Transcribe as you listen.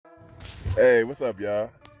Hey, what's up, y'all?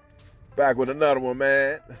 Back with another one,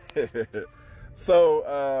 man. so,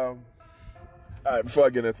 all right, before I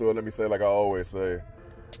get into it, let me say, like I always say,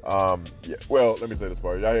 let me say this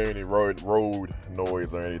part. Y'all hear any road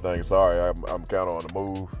noise or anything? Sorry, I'm kind of on the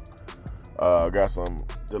move. Got some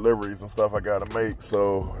deliveries and stuff I gotta make.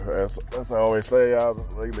 So, as I always say,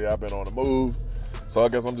 lately I've been on the move. So I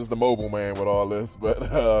guess I'm just a mobile man with all this. But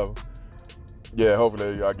yeah,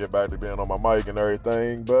 hopefully I get back to being on my mic and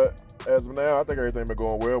everything. But as of now, I think everything been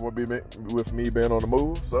going well with me being on the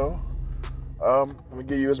move. So I'm gonna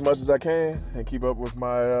give you as much as I can and keep up with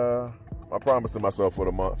my promise to myself for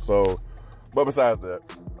the month. So, but besides that,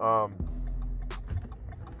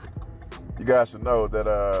 you guys should know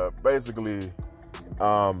that basically,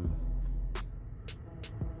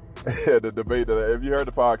 the debate that if you heard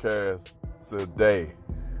the podcast today,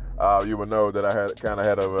 you would know that I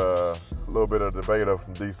had a little bit of debate of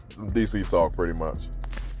some DC talk, pretty much.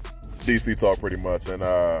 DC talk, pretty much, and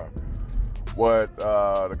what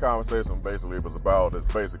the conversation basically was about is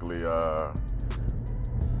basically,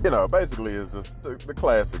 basically is just the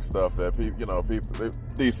classic stuff that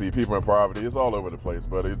DC people in poverty. It's all over the place,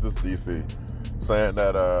 but it's just DC saying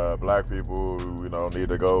that black people, need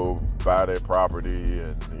to go buy their property,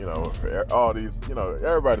 and all these,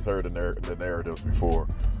 everybody's heard the narratives before.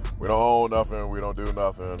 We don't own nothing, we don't do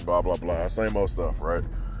nothing, blah blah blah, same old stuff, right?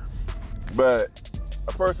 But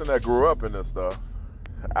a person that grew up in this stuff,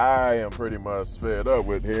 I am pretty much fed up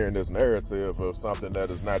with hearing this narrative of something that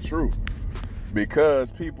is not true,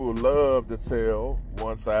 because people love to tell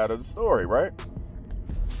one side of the story, right?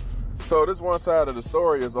 So this one side of the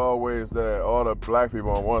story is always that all the black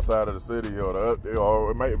people on one side of the city,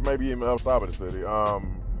 or maybe even outside of the city,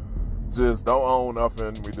 just don't own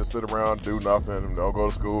nothing. We just sit around, do nothing, don't go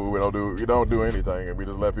to school, we don't do anything, and we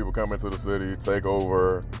just let people come into the city, take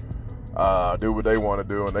over, do what they want to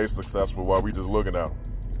do, and they successful while we just looking at them.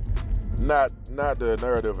 Not the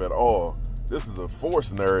narrative at all. This is a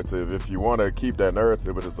forced narrative. If you want to keep that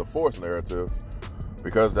narrative, but it's a forced narrative,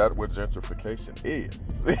 because that's what gentrification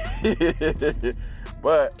is.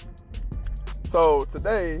 But so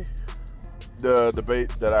today, the debate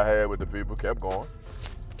that I had with the people kept going,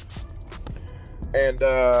 and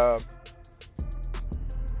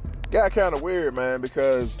got kind of weird, man,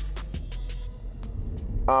 because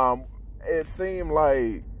it seemed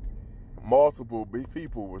like multiple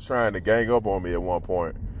people was trying to gang up on me at one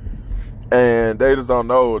point, and they just don't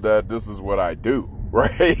know that this is what I do,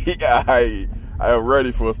 right? I am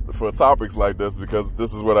ready for topics like this because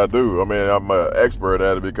this is what I do. I mean, I'm an expert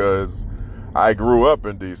at it because I grew up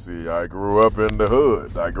in DC. I grew up in the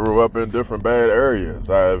hood. I grew up in different bad areas.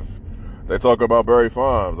 They talk about Berry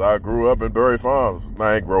Farms. I grew up in Berry Farms.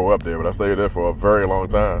 I ain't grow up there, but I stayed there for a very long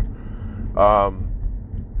time.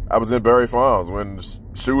 I was in Berry Farms when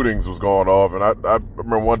shootings was going off, and I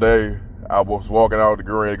remember one day I was walking out the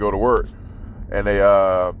green to go to work, and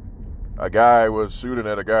a guy was shooting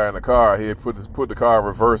at a guy in the car. He had put the car in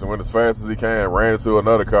reverse and went as fast as he can, ran into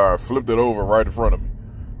another car, flipped it over right in front of me.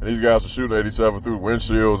 And these guys were shooting at each other through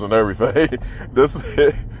windshields and everything. This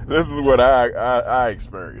is what I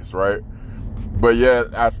experienced, right? But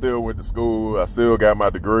yet, I still went to school. I still got my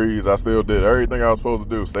degrees. I still did everything I was supposed to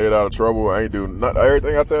do. Stayed out of trouble. I ain't do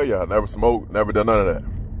everything I tell y'all. Never smoked. Never done none of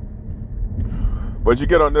that. But you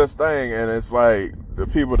get on this thing, and it's like the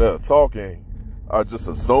people that are talking are just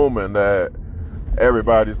assuming that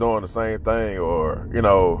everybody's doing the same thing, or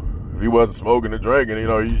if you wasn't smoking and drinking,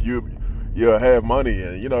 you'll have money,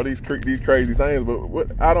 and these crazy things. But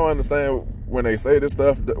what I don't understand when they say this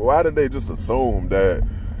stuff, why did they just assume that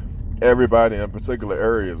everybody in particular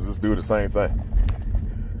areas just do the same thing?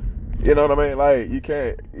 You know what I mean? Like, you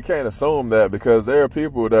can't assume that, because there are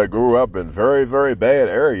people that grew up in very, very bad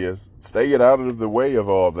areas, stayed out of the way of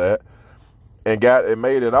all that, and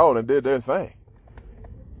made it out and did their thing.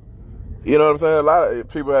 You know what I'm saying? A lot of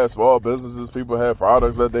people have small businesses, people have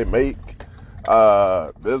products that they make. I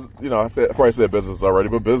probably said business already,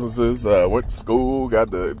 but businesses, went to school, got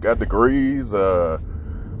degrees,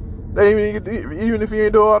 they even if you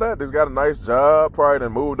ain't do all that, they just got a nice job, probably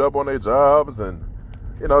done moved up on their jobs, and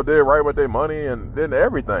did right with their money and did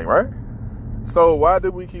everything, right? So why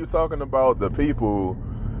do we keep talking about the people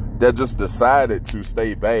that just decided to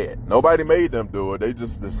stay bad? Nobody made them do it. They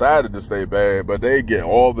just decided to stay bad, but they get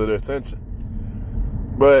all the attention.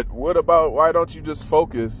 But what about, why don't you just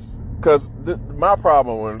focus? Because my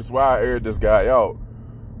problem, and that's why I aired this guy out,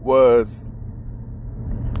 was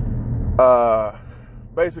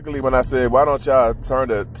basically when I said, why don't y'all turn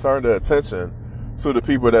the attention to the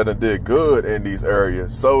people that did good in these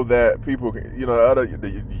areas, so that people,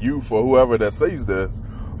 the youth or whoever that sees this,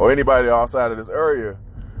 or anybody outside of this area,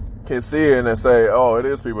 can see it and say, oh, it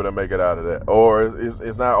is people that make it out of that. Or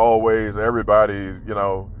it's not always everybody,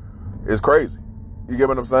 is crazy. You get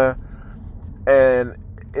what I'm saying? And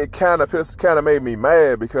it kind of made me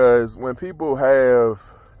mad, because when people have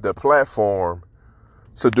the platform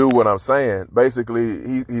to do what I'm saying,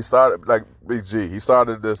 basically he started, like Big G, he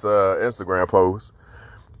started this Instagram post,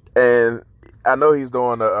 and I know he's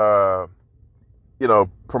doing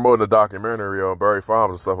promoting a documentary on Barry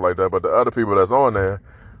Farms and stuff like that, but the other people that's on there,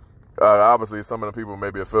 obviously some of the people may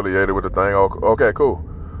be affiliated with the thing. Okay, cool.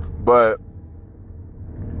 But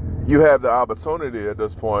you have the opportunity at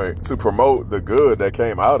this point to promote the good that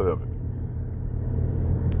came out of it.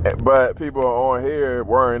 But people are on here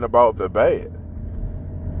worrying about the bad.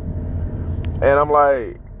 And I'm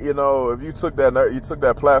like, if you took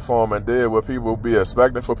that platform and did what people be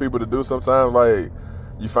expecting for people to do sometimes, like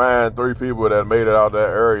you find 3 people that made it out that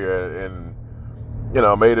area and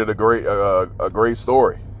made it a great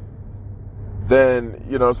story, then,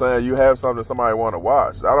 what I'm saying, you have something somebody want to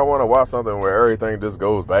watch. I don't want to watch something where everything just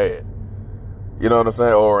goes bad. You know what I'm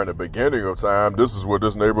saying? Or in the beginning of time, this is what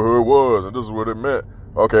this neighborhood was and this is what it meant.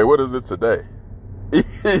 Okay, what is it today?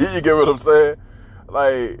 You get what I'm saying?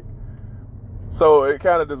 Like, so it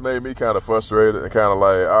kind of just made me kind of frustrated and kind of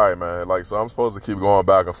like, all right, man. Like, so I'm supposed to keep going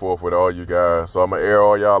back and forth with all you guys. So I'm going to air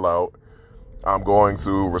all y'all out. I'm going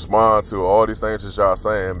to respond to all these things that y'all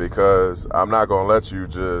saying, because I'm not going to let you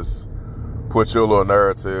just put your little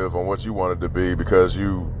narrative on what you want it to be, because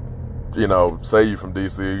you say you from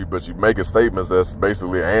DC, but you making statements that's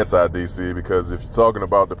basically anti-DC, because if you're talking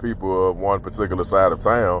about the people of one particular side of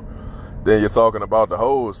town, then you're talking about the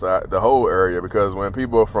whole side, the whole area, because when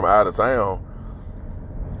people are from out of town,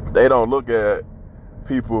 they don't look at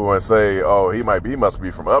people and say, oh, he must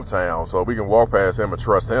be from uptown, so we can walk past him and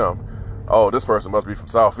trust him. Oh, this person must be from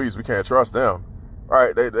Southeast, we can't trust them.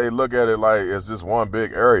 Right? They look at it like it's just one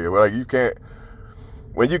big area. But like, you can't,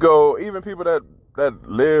 when you go, even people that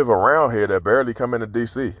live around here that barely come into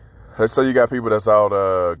DC. Let's say you got people that's out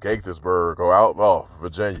Gaithersburg or out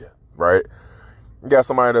Virginia, right? You got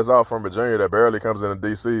somebody that's out from Virginia that barely comes into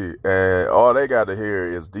DC, and all they got to hear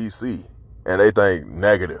is DC, and they think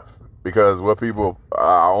negative, because what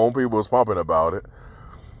our own people is pumping about it.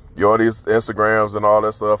 You're on these Instagrams and all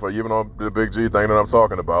that stuff, or even on the Big G thing that I'm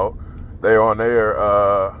talking about, they're on there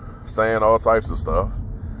saying all types of stuff.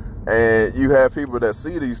 And you have people that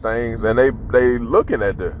see these things and they looking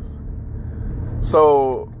at this.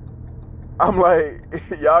 So I'm like,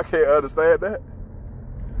 y'all can't understand that?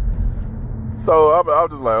 So I'm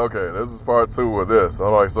just like, okay, this is part 2 of this.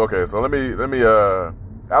 I'm like, so, okay, so let me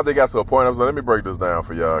after they got to a point, I was like, let me break this down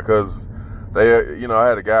for y'all, because I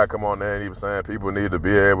had a guy come on there and he was saying people need to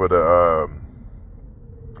be able to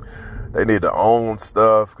they need to own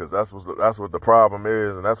stuff, because that's what the problem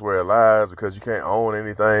is, and that's where it lies, because you can't own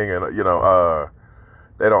anything, and they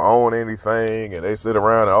don't own anything, and they sit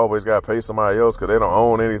around and always got to pay somebody else because they don't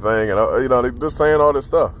own anything, and they're just saying all this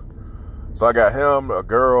stuff. So I got him, a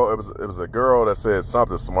girl. It was a girl that said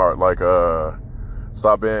something smart, like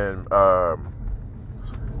stop being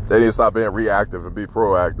they need to stop being reactive and be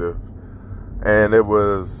proactive. And it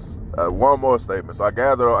was one more statement. So I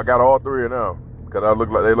got all 3 of them, because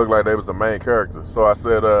they looked like they was the main characters. So I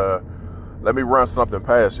said, let me run something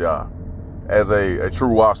past y'all as a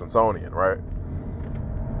true Washingtonian, right?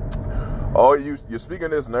 You're speaking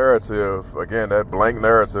this narrative, again, that blank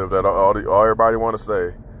narrative that everybody want to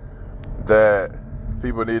say, that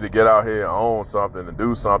people need to get out here and own something and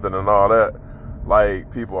do something and all that,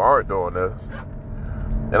 like people aren't doing this.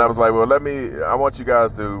 And I was like, well, I want you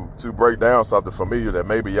guys to break down something for me that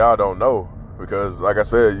maybe y'all don't know. Because, like I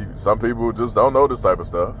said, some people just don't know this type of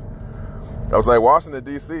stuff. I was like, Washington,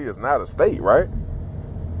 D.C. is not a state, right?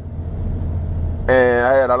 And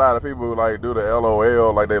I had a lot of people like do the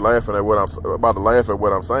LOL, like they laughing at what I'm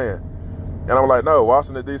saying. And I'm like, no,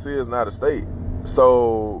 Washington, D.C. is not a state.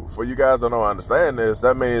 So for you guys that don't understand this,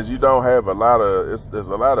 that means you don't have there's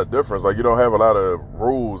a lot of difference. Like, you don't have a lot of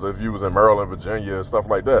rules if you was in Maryland, Virginia, and stuff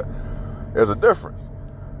like that. There's a difference.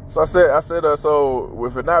 So I said, so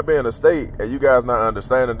with it not being a state and you guys not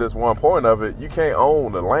understanding this one point of it, you can't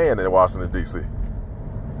own the land in Washington, D.C.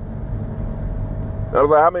 I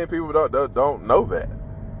was like, how many people don't know that?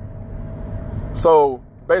 So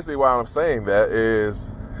basically why I'm saying that is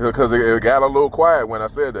because it got a little quiet when I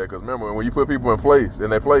said that. Because remember, when you put people in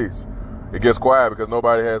their place, it gets quiet because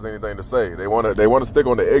nobody has anything to say. They want to stick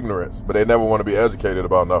on the ignorance, but they never want to be educated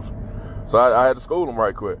about nothing. So I had to school them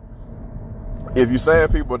right quick. If you're saying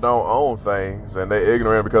people don't own things and they're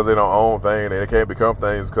ignorant because they don't own things and they can't become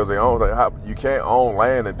things because they own things, you can't own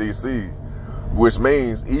land in D.C., which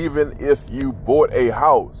means even if you bought a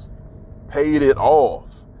house, paid it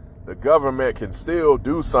off, the government can still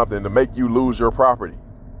do something to make you lose your property.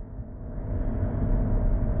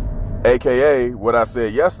 AKA what I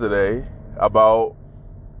said yesterday about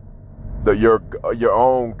your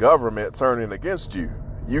own government turning against you.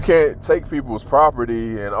 You can't take people's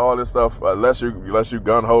property and all this stuff unless you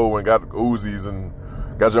gun ho and got Uzis and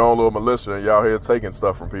got your own little militia and y'all here taking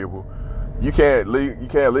stuff from people. You can't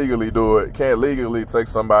legally do it. Can't legally take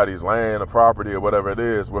somebody's land or property or whatever it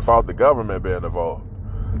is without the government being involved.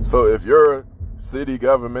 So if your city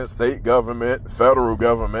government, state government, federal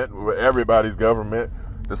government, everybody's government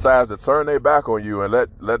decides to turn their back on you and let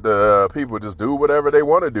the people just do whatever they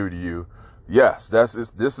want to do to you, yes, this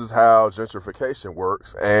is how gentrification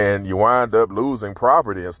works, and you wind up losing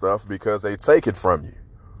property and stuff because they take it from you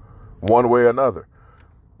one way or another.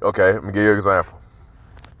 Okay, let me give you an example.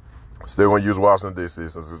 Still going to use Washington, D.C.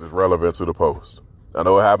 since it's relevant to the post. I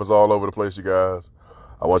know it happens all over the place, you guys.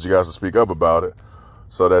 I want you guys to speak up about it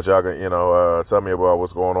so that y'all can, tell me about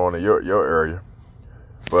what's going on in your area.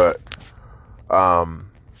 But,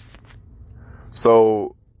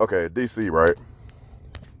 okay, D.C., right?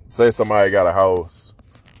 Say somebody got a house.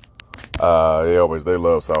 They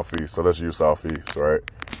love Southeast, so let's use Southeast, right?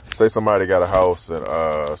 Say somebody got a house in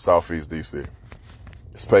Southeast D.C.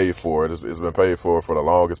 It's paid for. It's been paid for the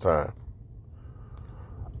longest time.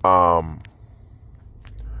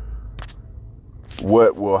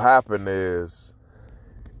 What will happen is,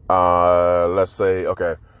 let's say,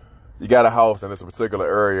 okay, you got a house in this particular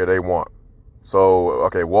area they want. So,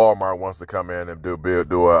 okay, Walmart wants to come in and do a big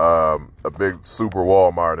super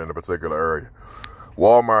Walmart in a particular area.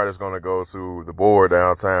 Walmart is going to go to the board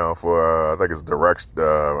downtown for, I think it's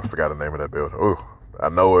I forgot the name of that building. Ooh, I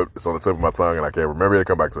know it's on the tip of my tongue and I can't remember it.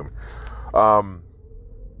 Come back to me.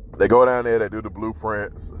 They go down there, they do the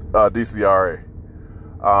blueprints, DCRA.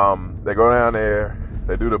 They go down there,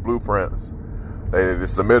 they do the blueprints, they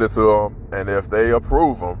submit it to them, and if they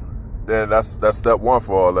approve them, then that's step one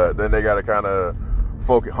for all that. Then they got to kind of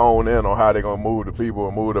hone in on how they're going to move the people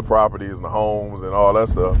and move the properties and the homes and all that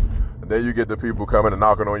stuff. And then you get the people coming and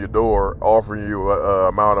knocking on your door, offering you a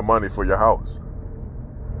amount of money for your house.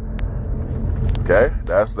 Okay,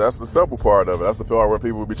 that's the simple part of it. That's the part where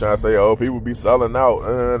people be trying to say, oh, people be selling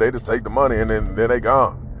out. They just take the money and then they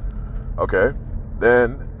gone. Okay,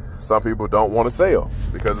 then some people don't want to sell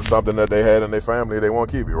because it's something that they had in their family. They want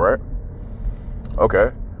to keep it, right?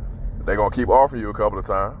 Okay, they're going to keep offering you a couple of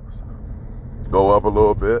times. Go up a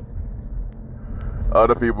little bit.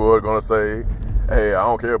 Other people are going to say, hey, I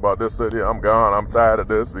don't care about this city. I'm gone. I'm tired of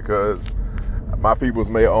this because my peoples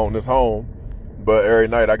may own this home. But every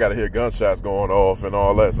night I got to hear gunshots going off and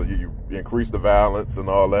all that. So you increase the violence and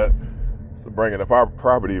all that. So bringing the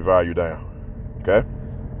property value down. Okay.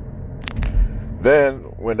 Then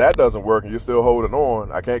when that doesn't work and you're still holding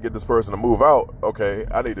on, I can't get this person to move out. Okay.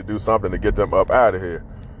 I need to do something to get them up out of here.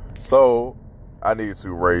 So I need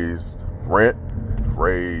to raise rent,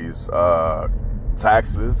 raise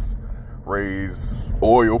taxes, raise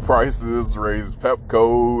oil prices, raise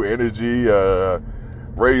Pepco, energy,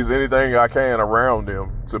 raise anything I can around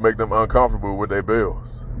them to make them uncomfortable with their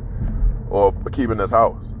bills or keeping this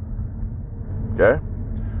house. Okay?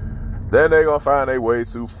 Then they're going to find a way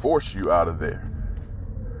to force you out of there,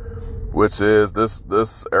 which is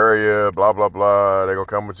this area, blah, blah, blah. They're going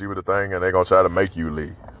to come with you with a thing and they're going to try to make you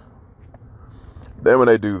leave. Then when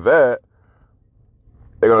they do that,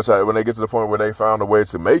 they're going to try, when they get to the point where they found a way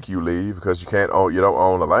to make you leave because you don't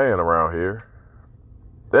own the land around here,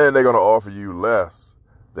 then they're going to offer you less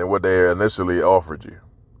than what they initially offered you.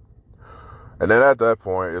 And then at that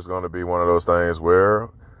point, it's going to be one of those things where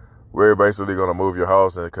we're basically going to move your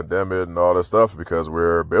house and condemn it and all this stuff because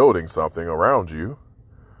we're building something around you.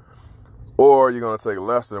 Or you're going to take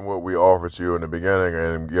less than what we offered you in the beginning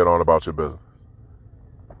and get on about your business.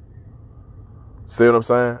 See what I'm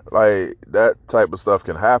saying? Like, that type of stuff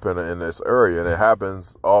can happen in this area, and it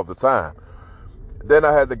happens all the time. Then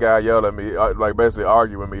I had the guy yell at me, like basically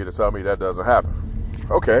argue with me to tell me that doesn't happen.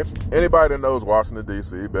 Okay, anybody that knows Washington,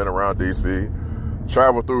 D.C., been around D.C.,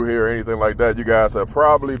 traveled through here, anything like that, you guys have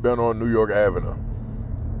probably been on New York Avenue.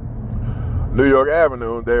 New York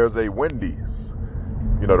Avenue, there's a Wendy's.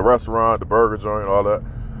 You know, the restaurant, the burger joint, all that.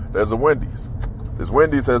 There's a Wendy's. This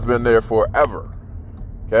Wendy's has been there forever.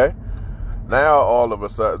 Okay? Now, all of a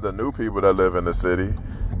sudden, the new people that live in the city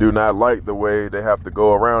do not like the way they have to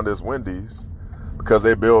go around this Wendy's because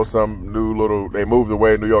they built some new they moved the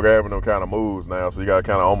way New York Avenue kind of moves now. So you got to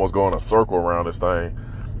kind of almost go in a circle around this thing.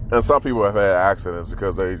 And some people have had accidents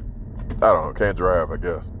because they, can't drive, I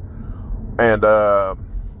guess. And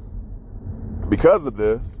because of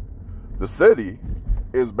this, the city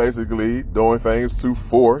is basically doing things to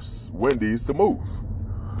force Wendy's to move.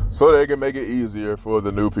 so they can make it easier for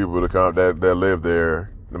the new people to come that live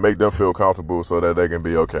there, to make them feel comfortable so that they can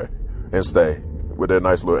be okay and stay with their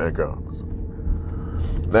nice little incomes.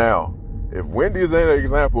 Now, if Wendy's ain't an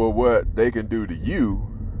example of what they can do to you,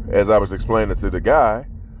 as I was explaining to the guy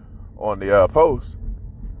on the post,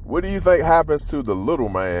 what do you think happens to the little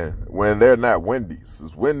man when they're not Wendy's?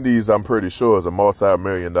 'Cause Wendy's, I'm pretty sure, is a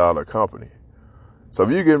multi-million-dollar company. So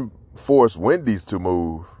if you can force Wendy's to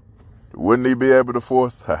move, wouldn't he be able to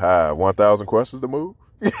force 1,000 questions to move?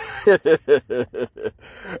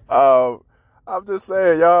 I'm just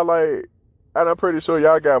saying, y'all, like, and I'm pretty sure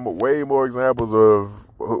y'all got way more examples of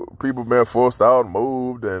people being forced out and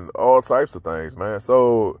moved and all types of things, man.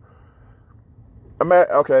 So,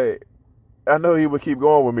 okay, I know he would keep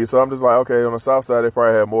going with me, so I'm just like, okay, on the south side, they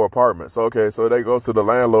probably have more apartments. So, okay, so they go to the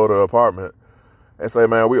landlord of the apartment and say,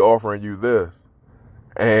 man, we offering you this.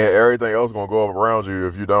 And everything else going to go up around you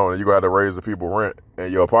if you don't, and you got to raise the people rent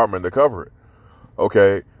in your apartment to cover it.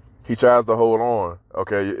 Okay, he tries to hold on.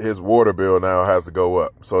 Okay, his water bill now has to go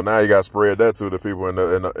up. So now you got to spread that to the people in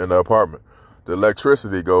the apartment. The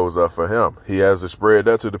electricity goes up for him. He has to spread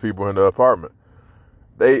that to the people in the apartment.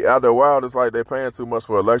 After a while, it's like they're paying too much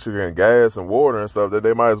for electric and gas and water and stuff that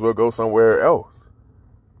they might as well go somewhere else.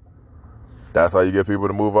 That's how you get people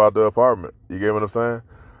to move out the apartment. You get what I'm saying?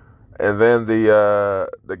 And then the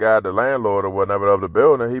guy, the landlord or whatever of the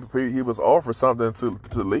building, he was offered something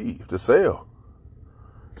to leave, to sell.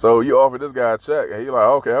 So you offer this guy a check, and he like,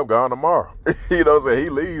 okay, I'm gone tomorrow. You know what I'm saying? He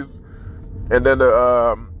leaves, and then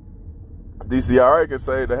the DCRA can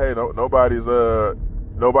say that, hey,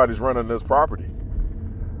 nobody's running this property.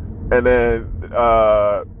 And then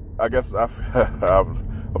I guess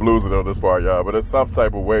I'm losing on this part, y'all, but it's some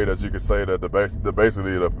type of way that you could say that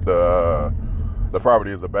basically the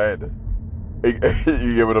property is abandoned.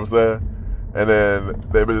 You get what I'm saying? And then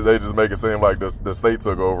they just make it seem like the state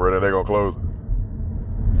took over it and they're going to close it.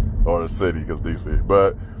 Or the city, because DC.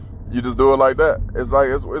 But you just do it like that. It's like,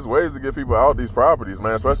 it's ways to get people out these properties,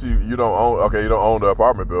 man. Especially you don't own the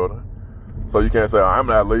apartment building. So you can't say, I'm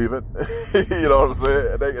not leaving. You know what I'm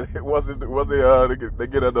saying? Once they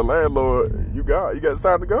get at the landlord, you got it's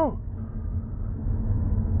time to go.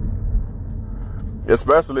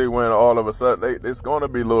 Especially when all of a sudden it's going to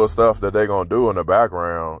be little stuff that they're going to do in the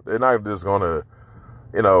background. They're not just going to,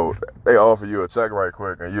 they offer you a check right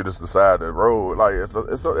quick and you just decide to roll. Like it's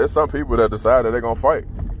some people that decide that they're going to fight,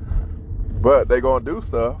 but they're going to do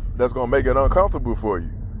stuff that's going to make it uncomfortable for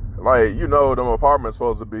you. Like, them apartments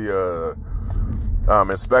supposed to be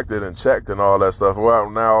inspected and checked and all that stuff. Well,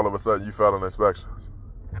 now all of a sudden you fell in inspections.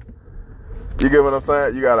 You get what I'm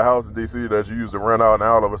saying? You got a house in DC that you used to rent out, and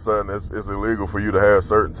now all of a sudden it's illegal for you to have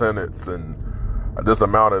certain tenants and this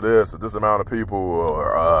amount of this, or this amount of people,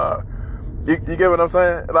 or you get what I'm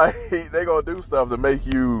saying? Like, they gonna do stuff to make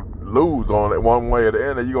you lose on it one way or the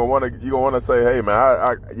end, and you gonna wanna say, hey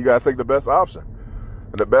man, you gotta take the best option,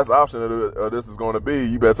 and the best option of this is gonna be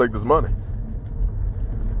you better take this money.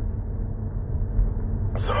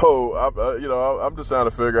 So, I'm just trying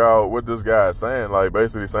to figure out what this guy is saying. Like,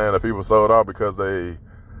 basically saying that people sold out because they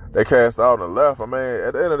cast out and left. I mean,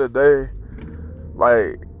 at the end of the day,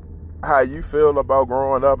 like, how you feel about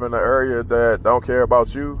growing up in an area that don't care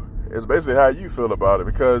about you is basically how you feel about it.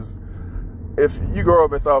 Because if you grow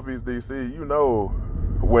up in Southeast DC,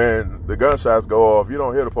 when the gunshots go off, you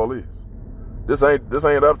don't hear the police. This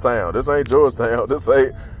ain't Uptown. This ain't Georgetown. This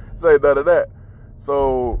ain't none of that.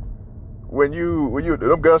 So, when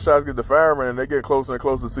them gunshots get the firemen and they get closer and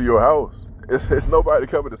closer to your house, it's nobody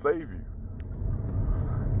coming to save you.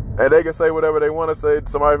 And they can say whatever they want to say.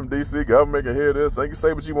 Somebody from DC government can hear this. They can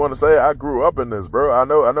say what you want to say. I grew up in this, bro. I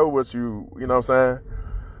know what you know what I'm saying?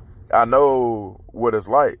 I know what it's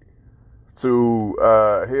like to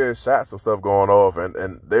hear shots and stuff going off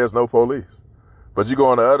and there's no police. But you go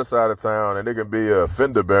on the other side of town and it can be a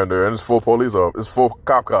fender bender and it's full police officers. It's full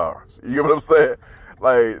cop cars. You get what I'm saying?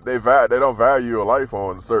 Like, they don't value your life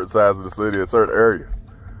on certain sides of the city in certain areas.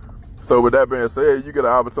 So with that being said, you get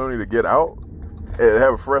an opportunity to get out and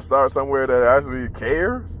have a fresh start somewhere that actually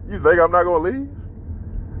cares. You think I'm not going to leave?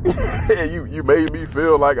 you made me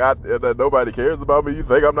feel like that nobody cares about me. You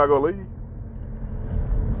think I'm not going to leave?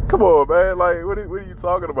 Come on, man. Like, what are you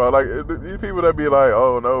talking about? Like, these people that be like,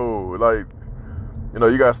 oh no, like,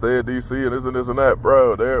 you got to stay in DC and this and that.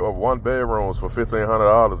 Bro, there are 1 bedrooms for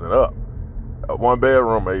 $1,500 and up. A 1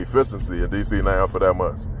 bedroom efficiency in DC now for that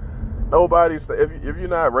much. If you're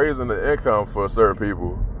not raising the income for certain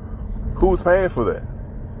people, who's paying for that?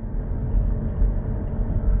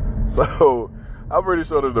 So I'm pretty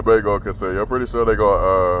sure the debate gonna continue. I'm pretty sure they're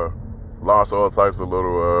gonna launch all types of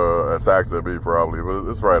little attacks at me probably, but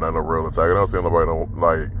it's probably not no real attack. I don't see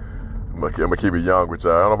nobody I'm gonna keep it young with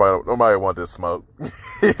y'all. Nobody want this smoke.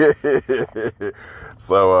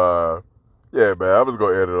 So, yeah, man, I'm just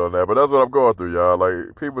gonna edit on that. But that's what I'm going through, y'all.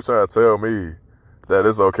 Like, people trying to tell me that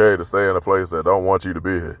it's okay to stay in a place that don't want you to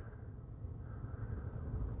be here.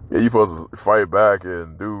 Yeah, you supposed to fight back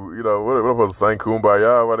and do, what am I supposed to sing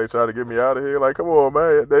Kumbaya while they try to get me out of here? Like, come on,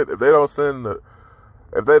 man. If they don't send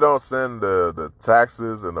the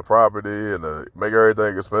taxes and the property and make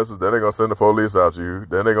everything expensive, then they're going to send the police out you.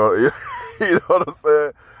 Then they're going to, you know what I'm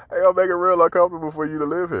saying? They're going to make it real uncomfortable for you to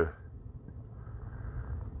live here.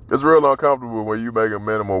 It's real uncomfortable when you make a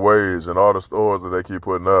minimum wage and all the stores that they keep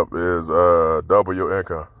putting up is double your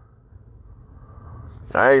income.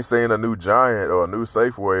 I ain't seen a new Giant or a new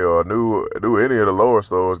Safeway or a new any of the lower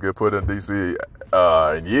stores get put in DC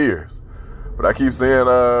in years. But I keep seeing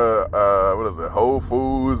Whole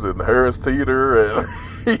Foods and Harris Teeter and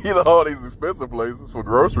all these expensive places for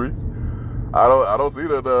groceries. I don't see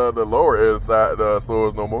the lower end side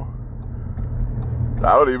stores no more.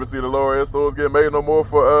 I don't even see the lower end stores getting made no more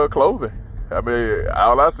for clothing. I mean,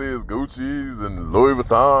 all I see is Gucci's and Louis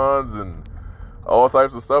Vuittons and all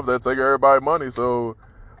types of stuff that take everybody money. So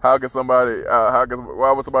why would somebody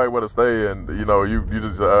want to stay and you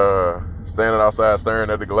just standing outside staring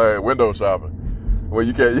at the glass window shopping? Well,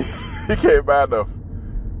 you can't buy enough.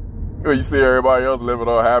 You see everybody else living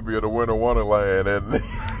all happy in the winter wonderland, and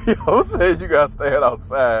you know what I'm saying, you gotta stand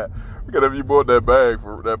outside because if you bought that bag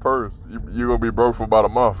for that purse, you're gonna be broke for about a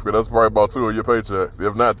month because that's probably about 2 of your paychecks,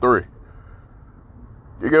 if not 3.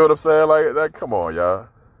 You get what I'm saying? Like that. Come on, y'all.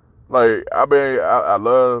 Like, I mean, I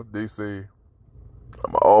love DC.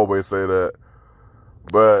 I'm always say that,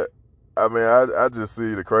 but I mean, I just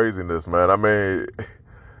see the craziness, man. I mean,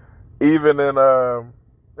 even in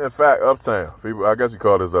fact, Uptown, people, I guess you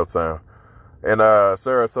call this Uptown, in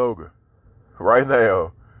Saratoga, right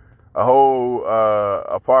now, a whole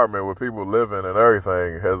apartment with people living and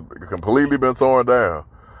everything has completely been torn down,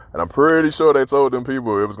 and I'm pretty sure they told them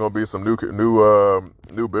people it was gonna be some new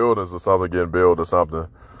buildings or something getting built or something,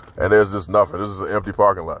 and there's just nothing. This is an empty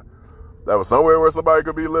parking lot. That was somewhere where somebody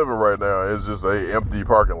could be living right now. It's just a empty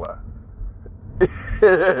parking lot.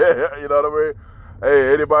 You know what I mean?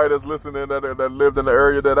 Hey, anybody that's listening that lived in the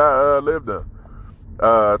area that I lived in,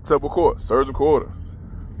 Temple Court, Surgeon Quarters.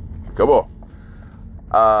 Come on.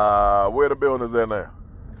 Where the buildings at now?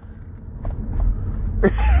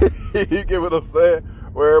 You get what I'm saying?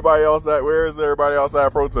 Where is everybody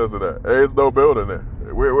outside protesting at? There's no building there.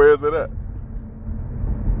 Where is it at?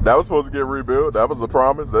 That was supposed to get rebuilt. That was a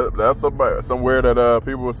promise. That's somewhere that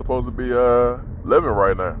people were supposed to be living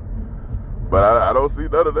right now. But I don't see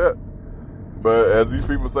none of that. But as these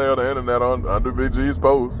people say on the internet under Big G's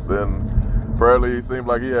posts, and apparently he seemed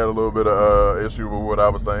like he had a little bit of issue with what I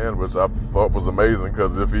was saying, which I thought was amazing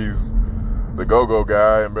because if he's the go-go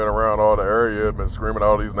guy and been around all the area, been screaming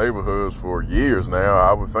all these neighborhoods for years now,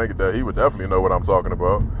 I would think that he would definitely know what I'm talking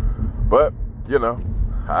about. But, I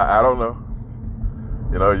don't know.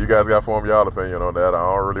 You guys got to form y'all opinion on that.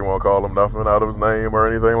 I don't really want to call him nothing out of his name or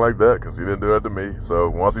anything like that because he didn't do that to me. So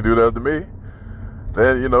once he do that to me,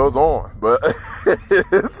 then, it's on. But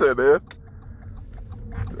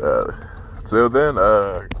till then,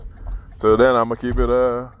 I'm going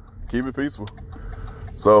to keep it peaceful.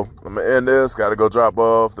 So I'm going to end this. Got to go drop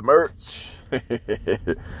off the merch.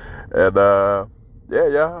 And,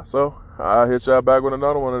 yeah. So I'll hit y'all back with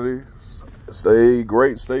another one of these. Stay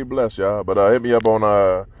great, stay blessed, y'all. But hit me up on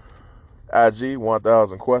IG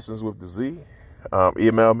 1000 questions with the Z.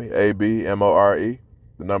 Email me abmore,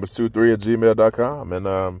 the number's 23@gmail.com, and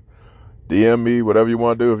DM me whatever you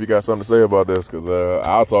want to do if you got something to say about this, because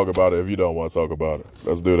I'll talk about it if you don't want to talk about it.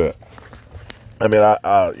 Let's do that. I mean,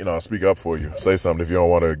 I speak up for you. Say something if you don't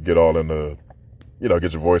want to get all in the,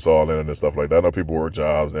 get your voice all in and stuff like that. I know people work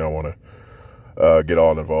jobs, they don't want to get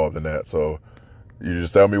all involved in that. So you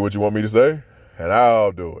just tell me what you want me to say, and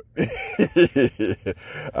I'll do it.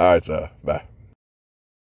 All right, y'all. Bye.